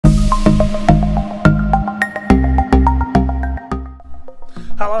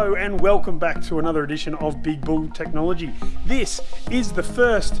Hello and welcome back to another edition of Big Bull Technology. This is the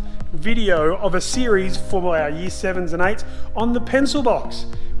first video of a series for our Year 7s and 8s on the pencil box.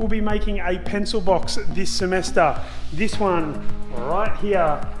 We'll be making a pencil box this semester. This one right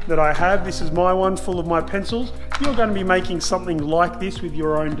here that I have, this is my one full of my pencils. You're going to be making something like this with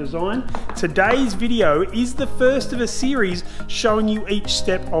your own design. Today's video is the first of a series showing you each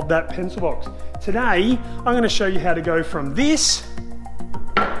step of that pencil box. Today, I'm going to show you how to go from this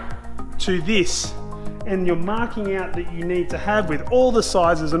to this, and you're marking out that you need to have with all the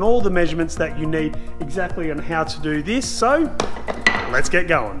sizes and all the measurements that you need exactly on how to do this. So let's get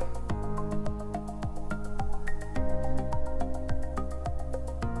going.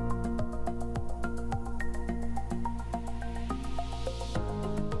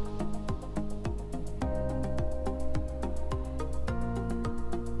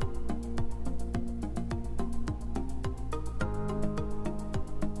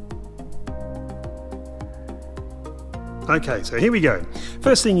 Okay, so here we go.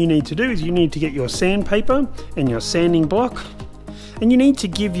 First thing you need to do is you need to get your sandpaper and your sanding block, and you need to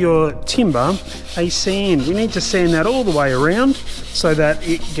give your timber a sand. We need to sand that all the way around so that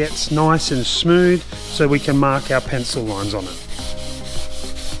it gets nice and smooth so we can mark our pencil lines on it.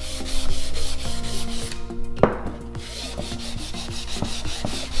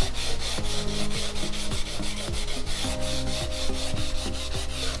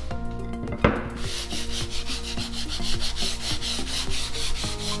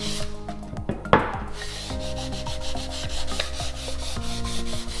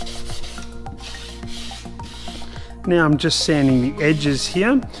 Now I'm just sanding the edges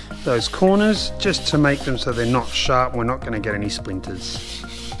here, those corners, just to make them so they're not sharp. We're not going to get any splinters.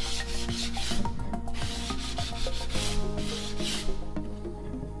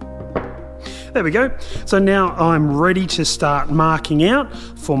 There we go. So now I'm ready to start marking out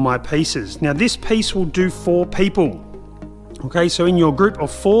for my pieces. Now this piece will do 4 people. Okay, so in your group of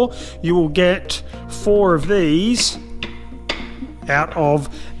 4, you will get 4 of these out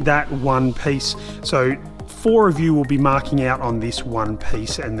of that one piece. So 4 of you will be marking out on this one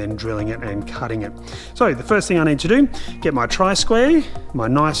piece and then drilling it and cutting it. So the first thing I need to do, get my tri-square, my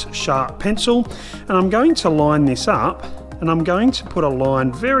nice sharp pencil, and I'm going to line this up, and I'm going to put a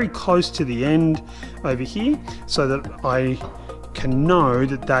line very close to the end over here so that I can know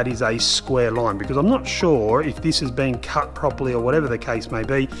that that is a square line, because I'm not sure if this has been cut properly or whatever the case may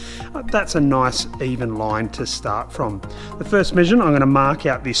be. That's a nice even line to start from. The first measurement, I'm going to mark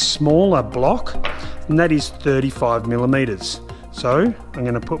out this smaller block, and that is 35 millimeters. So I'm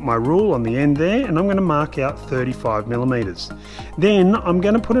going to put my rule on the end there, and I'm going to mark out 35 millimeters. Then I'm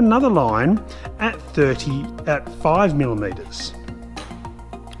going to put another line at 5 millimeters.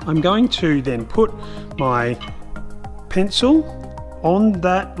 I'm going to then put my pencil on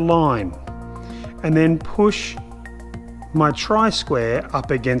that line and then push my tri-square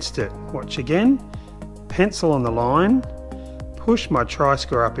up against it. Watch again, pencil on the line, push my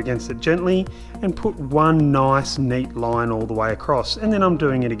tri-square up against it gently, and put one nice neat line all the way across. And then I'm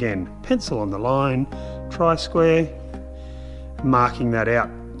doing it again, pencil on the line, tri-square, marking that out.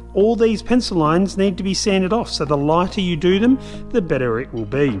 All these pencil lines need to be sanded off, so the lighter you do them, the better it will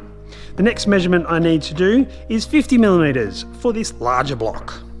be. The next measurement I need to do is 50 millimeters for this larger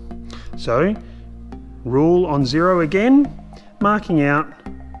block. So rule on 0 again, marking out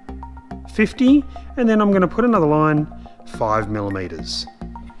 50, and then I'm going to put another line 5 millimeters.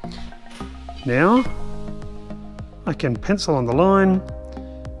 Now I can pencil on the line,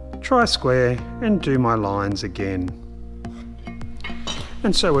 tri-square, and do my lines again.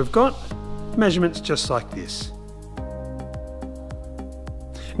 And so we've got measurements just like this.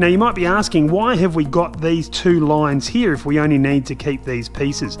 Now you might be asking, why have we got these 2 lines here if we only need to keep these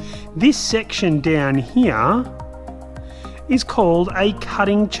pieces? This section down here is called a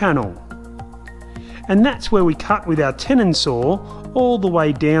cutting channel. And that's where we cut with our tenon saw all the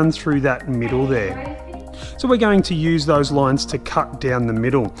way down through that middle there. So we're going to use those lines to cut down the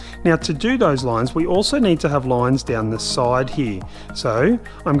middle. Now to do those lines, we also need to have lines down the side here. So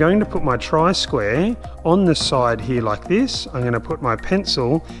I'm going to put my tri-square on the side here like this. I'm going to put my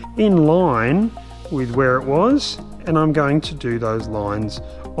pencil in line with where it was, and I'm going to do those lines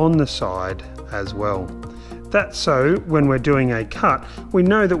on the side as well. That's so when we're doing a cut, we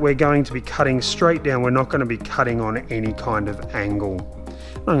know that we're going to be cutting straight down. We're not going to be cutting on any kind of angle.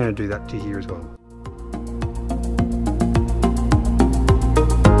 I'm going to do that to here as well.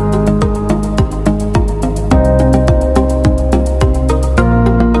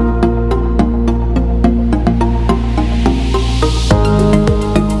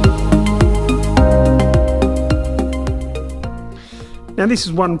 Now this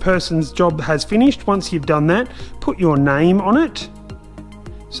is one person's job has finished. Once you've done that, put your name on it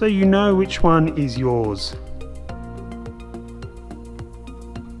so you know which one is yours.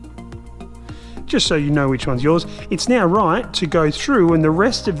 Just so you know which one's yours. It's now right to go through and the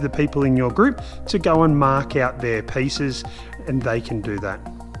rest of the people in your group to go and mark out their pieces, and they can do that.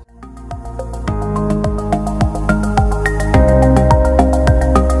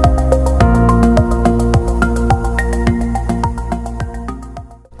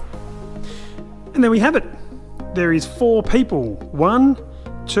 And there we have it. There is 4 people. 1,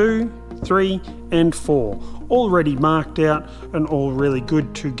 2, 3, and 4. Already marked out and all really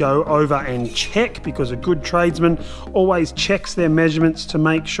good to go over and check, because a good tradesman always checks their measurements to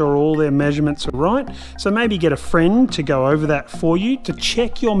make sure all their measurements are right. So maybe get a friend to go over that for you, to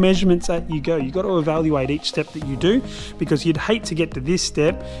check your measurements as you go. You've got to evaluate each step that you do, because you'd hate to get to this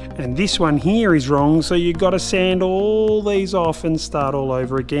step and this one here is wrong, so you've got to sand all these off and start all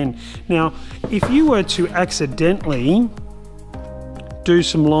over again. Now, if you were to accidentally do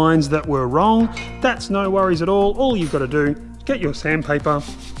some lines that were wrong, that's no worries at all. All you've got to do is get your sandpaper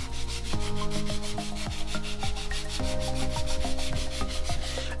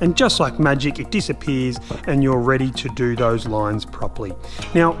and just like magic, it disappears and you're ready to do those lines properly.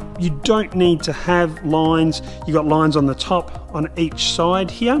 Now, you don't need to have lines. You've got lines on the top on each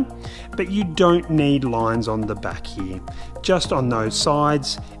side here, but you don't need lines on the back here, just on those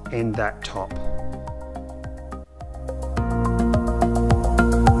sides and that top.